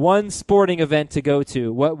one sporting event to go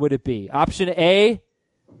to, what would it be? Option A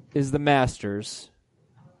is the Masters.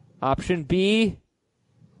 Option B,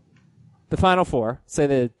 the Final Four, say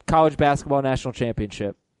the College Basketball National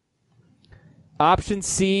Championship. Option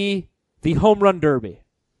C, the Home Run Derby.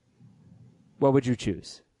 What would you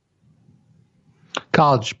choose?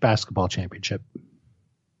 College Basketball Championship.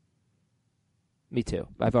 Me too.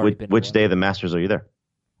 I've already been. Which day of the Masters are you there?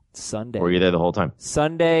 Sunday. Or were you there the whole time?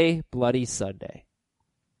 Sunday, bloody Sunday.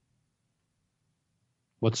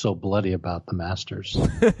 What's so bloody about the Masters?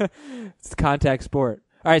 It's a contact sport.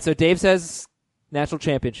 All right, so Dave says National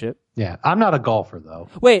Championship. Yeah, I'm not a golfer, though.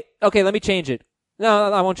 Wait, okay, let me change it.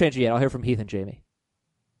 No, I won't change it yet. I'll hear from Heath and Jamie.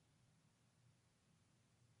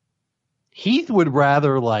 Heath would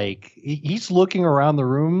rather, he's looking around the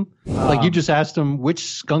room. Like you just asked him, which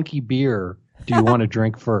skunky beer do you want to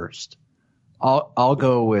drink first? I'll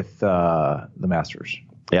go with the Masters.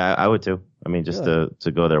 Yeah, I would too. I mean, just to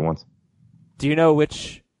go there once. Do you know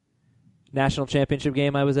which national championship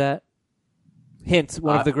game I was at? Hint,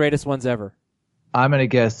 one of the greatest ones ever. I'm going to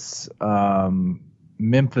guess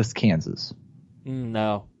Memphis, Kansas.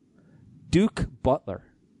 No. Duke Butler.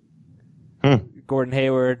 Gordon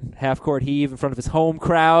Hayward, half-court heave in front of his home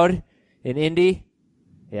crowd in Indy.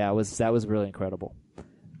 Yeah, that was really incredible.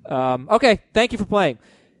 Okay, thank you for playing.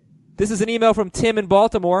 This is an email from Tim in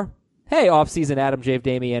Baltimore. Hey, off-season Adam,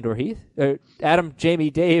 Jamie, and/or Heath. Adam, Jamie,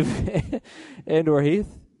 Dave, and/or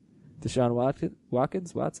Heath. Deshaun Watson.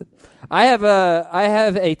 I have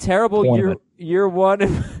a terrible year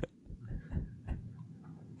one.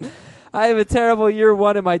 I have a terrible year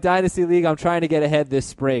one in my dynasty league. I'm trying to get ahead this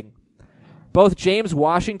spring. Both James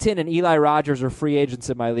Washington and Eli Rogers are free agents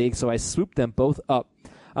in my league, so I swooped them both up.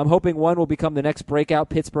 I'm hoping one will become the next breakout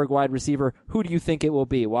Pittsburgh wide receiver. Who do you think it will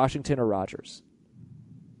be, Washington or Rogers?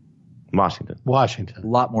 Washington. A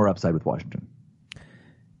lot more upside with Washington.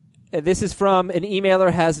 And this is from an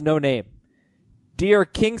emailer has no name. Dear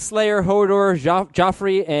Kingslayer, Hodor,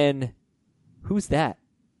 Joffrey, and who's that?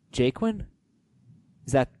 Jaquin?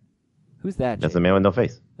 Who's that? That's a man with no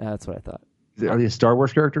face. That's what I thought. Are these Star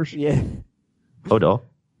Wars characters? Yeah. Hodor.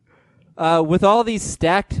 With all these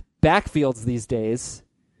stacked backfields these days,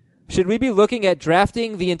 should we be looking at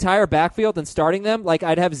drafting the entire backfield and starting them? Like,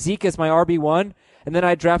 I'd have Zeke as my RB1, and then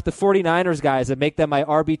I'd draft the 49ers guys and make them my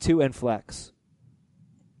RB2 and flex.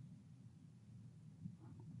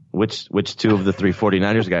 Which two of the 3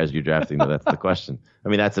 49ers guys are you drafting? That's the question. I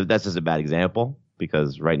mean, that's just a bad example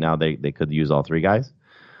because right now they could use all 3 guys.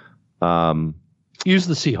 Use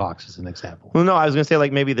the Seahawks as an example. Well, no, I was going to say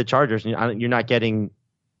like maybe the Chargers. You're not getting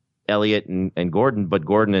Elliott and Gordon, but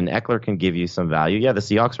Gordon and Eckler can give you some value. Yeah, the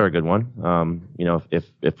Seahawks are a good one.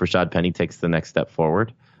 If Rashad Penny takes the next step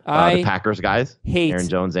forward, the Packers guys, Aaron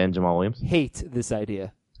Jones and Jamal Williams. Hate this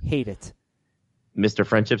idea. Hate it. Mr.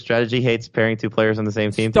 Friendship Strategy hates pairing 2 players on the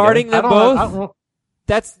same team. Starting them both.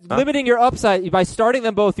 That's limiting your upside. By starting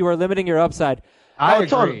them both, you are limiting your upside. I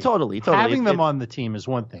agree. Totally. Having them on the team is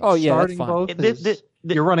one thing. Oh, yeah, Starting that's fine. both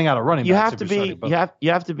you're running out of running You backs. have to be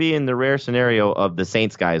you have to be in the rare scenario of the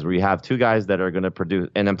Saints guys where you have two guys that are going to produce,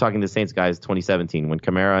 and I'm talking the Saints guys 2017 when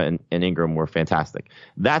Kamara and Ingram were fantastic.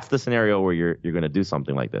 That's the scenario where you're going to do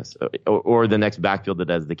something like this, or the next backfield that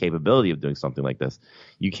has the capability of doing something like this.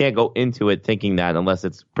 You can't go into it thinking that unless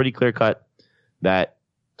it's pretty clear cut that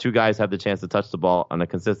two guys have the chance to touch the ball on a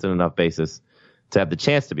consistent enough basis to have the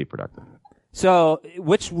chance to be productive. So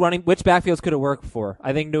which backfields could it work for?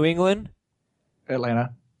 I think New England.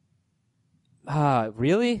 Atlanta.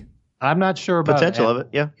 Really? I'm not sure about Potential of it,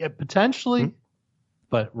 yeah. Potentially,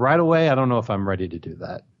 but right away, I don't know if I'm ready to do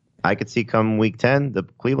that. I could see come week 10 the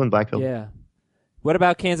Cleveland backfield. Yeah. What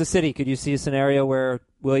about Kansas City? Could you see a scenario where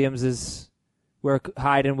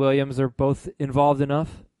Hyde and Williams are both involved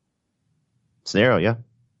enough? Scenario, yeah.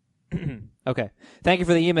 Okay. Thank you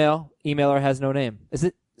for the email. Emailer has no name. Is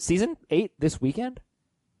it season 8 this weekend?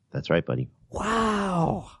 That's right, buddy.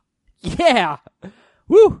 Wow. Yeah.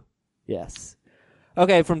 Woo. Yes.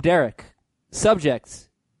 Okay, from Derek. Subject.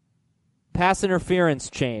 Pass interference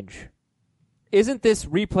change. Isn't this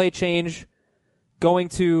replay change going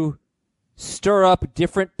to stir up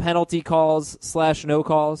different penalty calls / no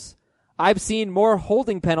calls? I've seen more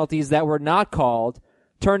holding penalties that were not called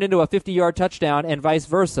turned into a 50-yard touchdown and vice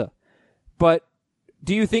versa. But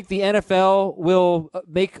do you think the NFL will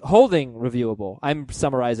make holding reviewable? I'm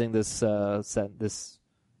summarizing this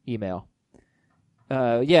email.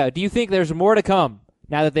 Do you think there's more to come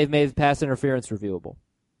now that they've made pass interference reviewable?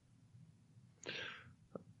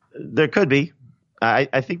 There could be.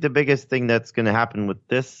 I think the biggest thing that's going to happen with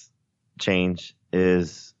this change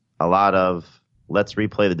is a lot of let's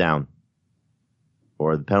replay the down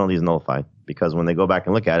or the penalty is nullified. Because when they go back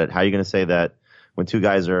and look at it, how are you going to say that when two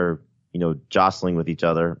guys are jostling with each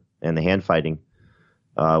other and the hand fighting,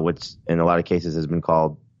 which in a lot of cases has been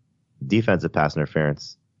called defensive pass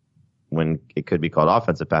interference, when it could be called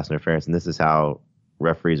offensive pass interference, and this is how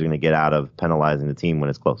referees are going to get out of penalizing the team when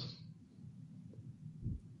it's close.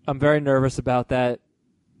 I'm very nervous about that.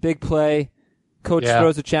 Big play, coach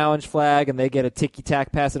throws a challenge flag, and they get a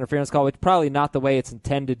ticky-tack pass interference call, which is probably not the way it's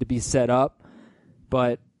intended to be set up.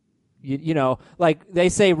 But, like they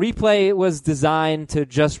say, replay was designed to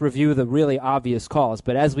just review the really obvious calls,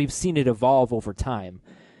 but as we've seen it evolve over time,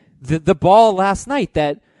 the ball last night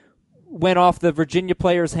that went off the Virginia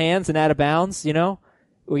player's hands and out of bounds,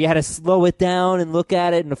 where you had to slow it down and look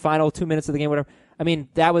at it in the final 2 minutes of the game, whatever. I mean,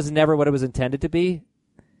 that was never what it was intended to be.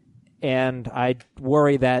 And I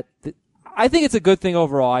worry that I think it's a good thing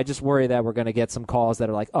overall. I just worry that we're going to get some calls that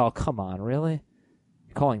are like, oh, come on, really?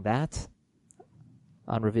 You're calling that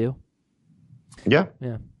on review? Yeah.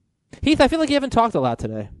 Heath, I feel like you haven't talked a lot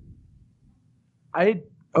today.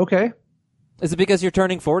 Okay. Is it because you're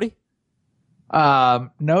turning 40? No,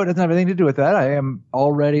 it doesn't have anything to do with that. I am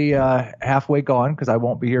already halfway gone because I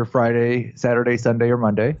won't be here Friday, Saturday, Sunday, or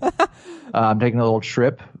Monday. I'm taking a little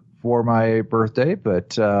trip for my birthday,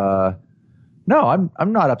 but no,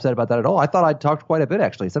 I'm not upset about that at all. I thought I'd talked quite a bit,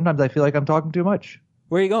 actually. Sometimes I feel like I'm talking too much.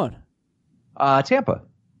 Where are you going? Tampa.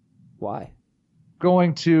 Why?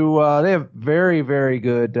 Going to they have very, very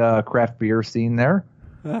good craft beer scene there.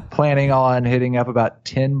 Planning on hitting up about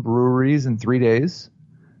 10 breweries in 3 days.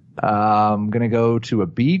 I'm going to go to a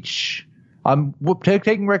beach. I'm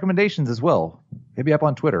taking recommendations as well. Hit me up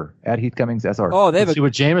on Twitter at Heath Cummings SR. Oh, see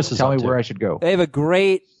what Jameis is Tell up me to. where I should go. They have a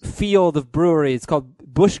great field of brewery. It's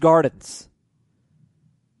called Busch Gardens.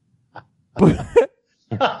 Busch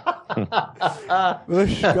Gardens.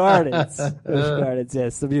 Busch Gardens,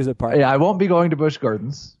 yes, the music part. Yeah, I won't be going to Busch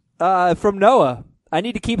Gardens. From Noah, I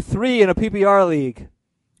need to keep 3 in a PPR league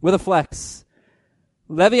with a flex.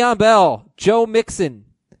 Le'Veon Bell, Joe Mixon,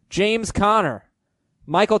 James Conner,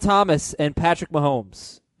 Michael Thomas, and Patrick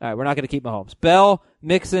Mahomes. All right, we're not going to keep Mahomes. Bell,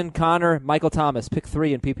 Mixon, Conner, Michael Thomas. Pick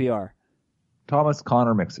 3 in PPR. Thomas,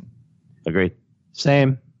 Conner, Mixon. Agreed.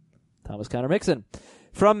 Same. Thomas, Conner, Mixon.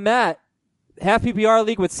 From Matt, half PPR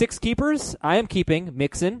league with 6 keepers. I am keeping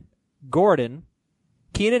Mixon, Gordon,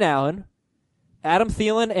 Keenan Allen, Adam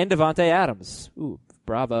Thielen, and Devontae Adams. Ooh,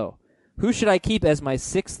 bravo. Who should I keep as my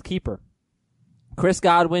 6th keeper? Chris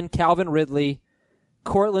Godwin, Calvin Ridley,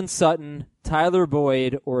 Cortland Sutton, Tyler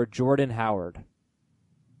Boyd, or Jordan Howard?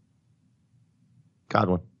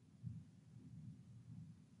 Godwin.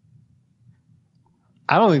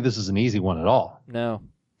 I don't think this is an easy one at all. No.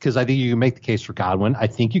 Because I think you can make the case for Godwin. I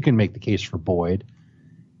think you can make the case for Boyd.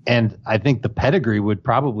 And I think the pedigree would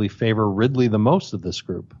probably favor Ridley the most of this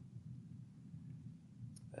group.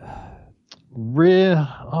 Ridley's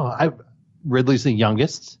the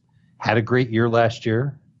youngest. Had a great year last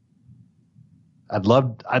year. I'd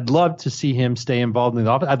love to see him stay involved in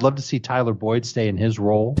the offense. I'd love to see Tyler Boyd stay in his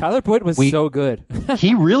role. Tyler Boyd was so good.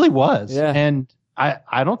 He really was. Yeah. And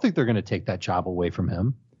I don't think they're going to take that job away from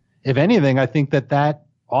him. If anything, I think that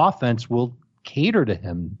offense will cater to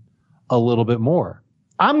him a little bit more.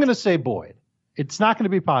 I'm going to say Boyd. It's not going to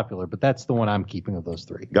be popular, but that's the one I'm keeping of those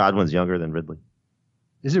three. Godwin's younger than Ridley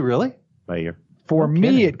Is it really? by a year. For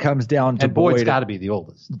me, it comes down to And Boyd's Boyd. got to be the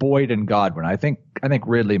oldest. Boyd and Godwin. I think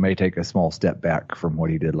Ridley may take a small step back from what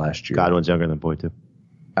he did last year. Godwin's younger than Boyd too.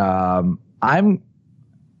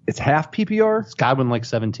 It's half PPR. Is Godwin like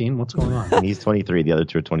 17? What's going on? And he's 23. The other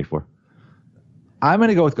two are 24. I'm going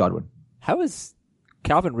to go with Godwin. How is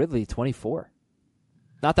Calvin Ridley 24?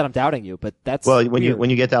 Not that I'm doubting you, but that's Well, when weird.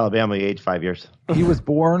 you get to Alabama, you age 5 years. He was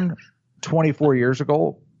born 24 years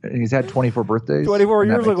ago, and he's had 24 birthdays. 24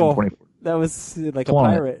 and that years makes him ago. 24. That was like a 20.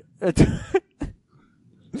 pirate.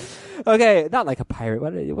 Okay, not like a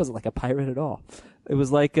pirate. It wasn't like a pirate at all. It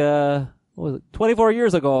was like, what was it? 24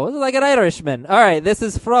 years ago. It was like an Irishman. All right, this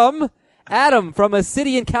is from Adam from a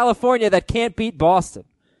city in California that can't beat Boston.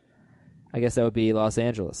 I guess that would be Los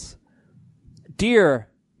Angeles. Dear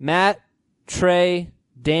Matt, Trey,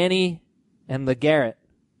 Danny, and LeGarrette.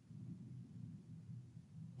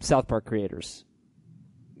 South Park creators.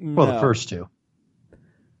 Well, No. the first two.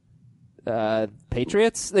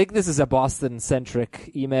 Patriots? Like, this is a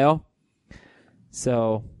Boston-centric email.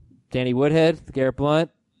 So, Danny Woodhead, Garrett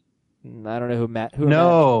Blunt. I don't know who Matt.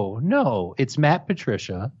 No. It's Matt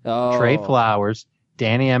Patricia, Oh. Trey Flowers,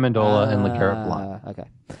 Danny Amendola, and LeGarrette Blunt. Okay.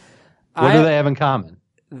 What do they have in common?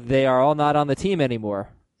 They are all not on the team anymore.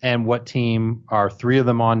 And what team are three of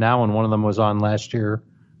them on now, and one of them was on last year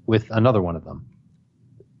with another one of them?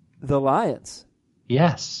 The Lions.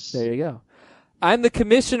 Yes. There you go. I'm the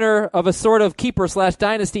commissioner of a sort of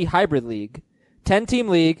keeper/dynasty hybrid league. 10-team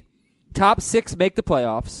league. Top 6 make the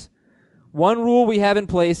playoffs. One rule we have in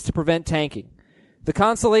place to prevent tanking. The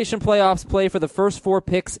consolation playoffs play for the first 4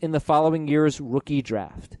 picks in the following year's rookie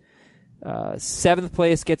draft. 7th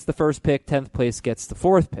place gets the first pick. 10th place gets the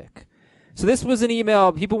 4th pick. So this was an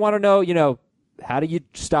email. People want to know, how do you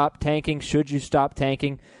stop tanking? Should you stop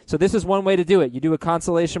tanking? So this is one way to do it. You do a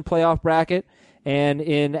consolation playoff bracket, and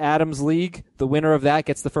in Adam's league, the winner of that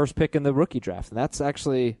gets the first pick in the rookie draft. And that's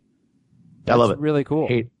actually I love it. really cool.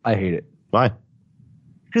 I hate it. Why?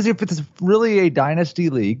 Because if it's really a dynasty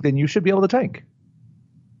league, then you should be able to tank.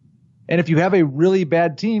 And if you have a really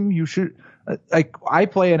bad team, you should. Like, I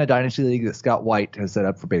play in a dynasty league that Scott White has set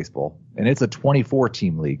up for baseball, and it's a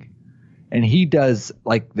 24-team league. And he does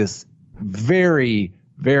like this very,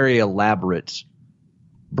 very elaborate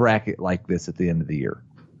bracket like this at the end of the year.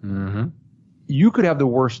 Mm-hmm. You could have the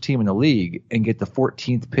worst team in the league and get the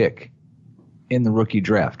 14th pick in the rookie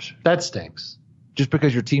draft That stinks. just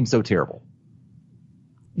because your team's so terrible.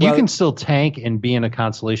 You can still tank and be in a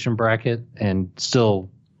consolation bracket and still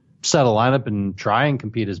set a lineup and try and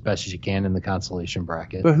compete as best as you can in the consolation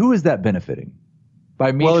bracket. But who is that benefiting?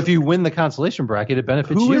 By me? Well, if you win the consolation bracket, it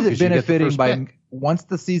benefits who you. is it 'cause you get the benefiting first by pick. once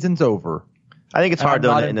the season's over? I think it's And hard I'm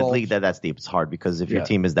though not in a involved. league that's deep. It's hard because if your Yeah.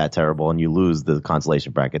 team is that terrible and you lose the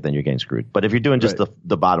consolation bracket, then you're getting screwed. But if you're doing just Right.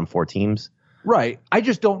 the bottom 4 teams, Right. I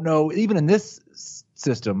just don't know. Even in this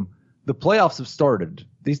system, the playoffs have started.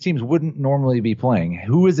 These teams wouldn't normally be playing.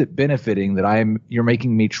 Who is it benefiting that you're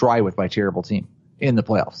making me try with my terrible team in the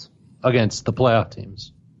playoffs? Against the playoff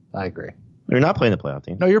teams. I agree. you're not playing the playoff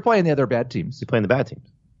team. No, you're playing the other bad teams. You're playing the bad teams.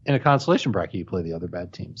 In a consolation bracket, you play the other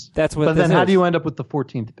bad teams. That's what But this then how is. do you end up with the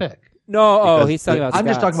 14th pick? No, Because he's talking about I'm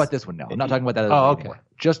just Scott's. talking about this one now. I'm not talking about that other Oh, one okay. anymore.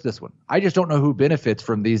 Just this one. I just don't know who benefits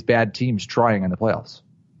from these bad teams trying in the playoffs.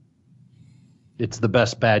 It's the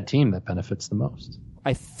best bad team that benefits the most.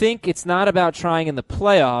 I think it's not about trying in the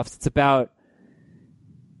playoffs. It's about,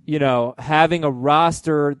 having a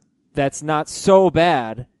roster that's not so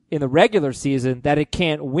bad in the regular season that it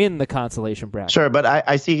can't win the consolation bracket. Sure, but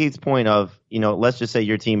I see Heath's point of, let's just say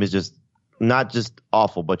your team is just not just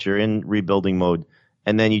awful, but you're in rebuilding mode.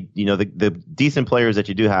 And then the decent players that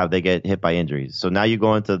you do have, they get hit by injuries. So now you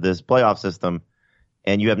go into this playoff system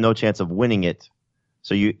and you have no chance of winning it.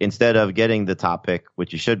 So you, instead of getting the top pick,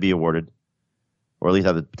 which you should be awarded, or at least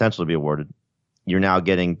have the potential to be awarded, you're now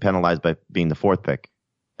getting penalized by being the 4th pick.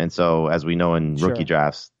 And so, as we know in rookie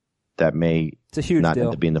drafts, that may It's a huge not deal.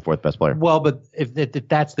 end up being the 4th best player. Well, but if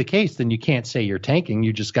that's the case, then you can't say you're tanking.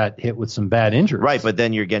 You just got hit with some bad injuries. Right, but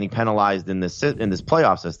then you're getting penalized in this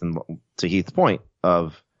playoff system, to Heath's point,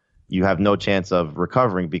 of you have no chance of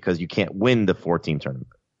recovering because you can't win the 4-team tournament.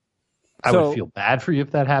 I So- would feel bad for you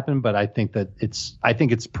if that happened, but I think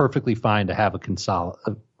it's perfectly fine to have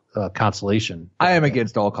a consolation. I am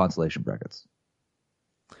against all consolation brackets.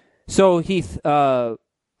 So, Heath,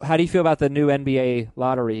 How do you feel about the new NBA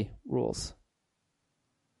lottery rules?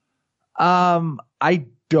 I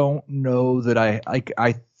don't know that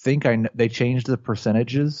I think they changed the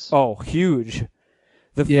percentages. Oh, huge.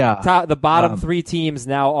 Yeah. The bottom three teams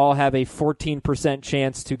now all have a 14%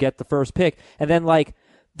 chance to get the first pick. And then, like,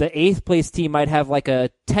 the 8th place team might have, like, a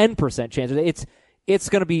 10% chance. It's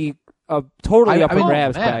going to be totally up for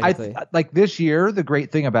grabs, practically. Like, this year, the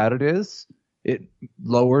great thing about it is it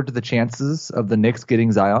lowered the chances of the Knicks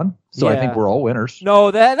getting Zion. So I think we're all winners. No,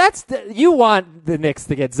 you want the Knicks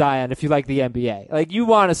to get Zion if you like the NBA. Like, you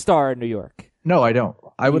want a star in New York. No, I don't.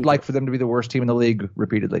 I would like for them to be the worst team in the league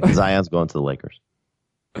repeatedly. Zion's going to the Lakers.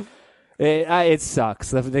 It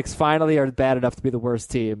sucks. The Knicks finally are bad enough to be the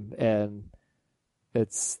worst team, and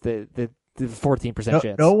it's the 14%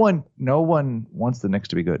 chance. No one wants the Knicks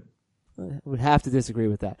to be good. Would have to disagree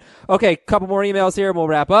with that. Okay, couple more emails here, and we'll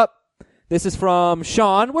wrap up. This is from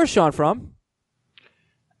Sean. Where's Sean from?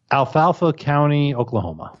 Alfalfa County,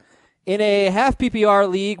 Oklahoma. In a half PPR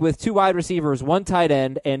league with 2 wide receivers, 1 tight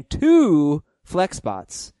end, and 2 flex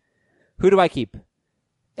spots, who do I keep?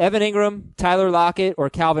 Evan Ingram, Tyler Lockett, or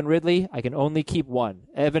Calvin Ridley? I can only keep one.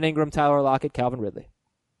 Evan Ingram, Tyler Lockett, Calvin Ridley.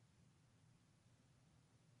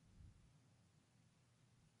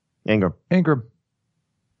 Ingram.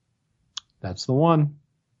 That's the one.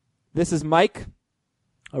 This is Mike,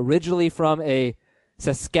 originally from a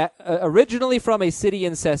city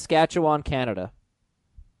in Saskatchewan, Canada.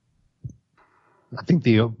 I think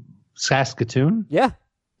the Saskatoon. Yeah, Is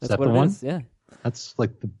that's that what the it one? is. Yeah, That's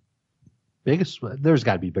like the biggest. There's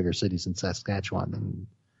got to be bigger cities in Saskatchewan than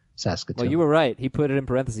Saskatoon. well, you were right. He put it in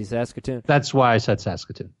parentheses, Saskatoon. That's why I said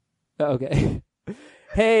Saskatoon. Okay.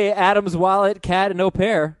 Hey, Adam's wallet, cat, and au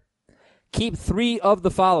pair. Keep 3 of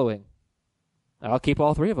the following. I'll keep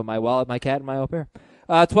all 3 of them. My wallet, my cat, and my au pair.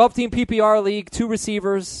 12-team PPR league, 2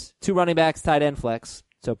 receivers, 2 running backs, tight end flex.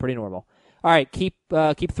 So pretty normal. All right, keep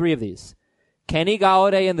 3 of these. Kenny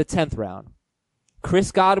Golladay in the 10th round.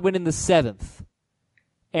 Chris Godwin in the 7th.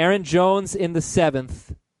 Aaron Jones in the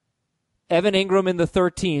 7th. Evan Ingram in the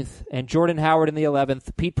 13th. And Jordan Howard in the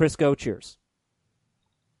 11th. Pete Prisco, cheers.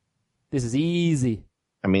 This is easy.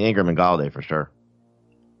 I mean, Ingram and Golladay for sure.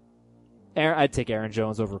 I'd take Aaron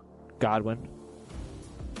Jones over Godwin.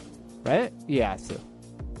 Right? Yeah, so.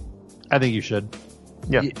 I think you should.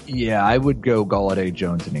 Yeah. Yeah, I would go Golladay,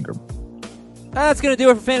 Jones, and Ingram. That's going to do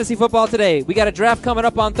it for fantasy football today. We got a draft coming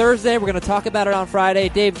up on Thursday. We're going to talk about it on Friday.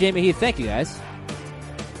 Dave, Jamie, Heath, thank you guys.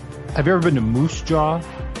 Have you ever been to Moose Jaw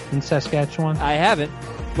in Saskatchewan? I haven't,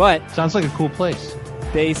 but Sounds like a cool place.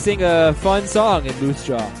 they sing a fun song in Moose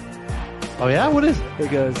Jaw. Oh yeah, what is it?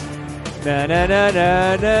 It goes, na na na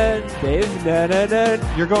na na, Dave, na na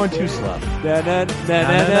na, You're going too slow. na na na na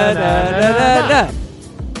na na na na.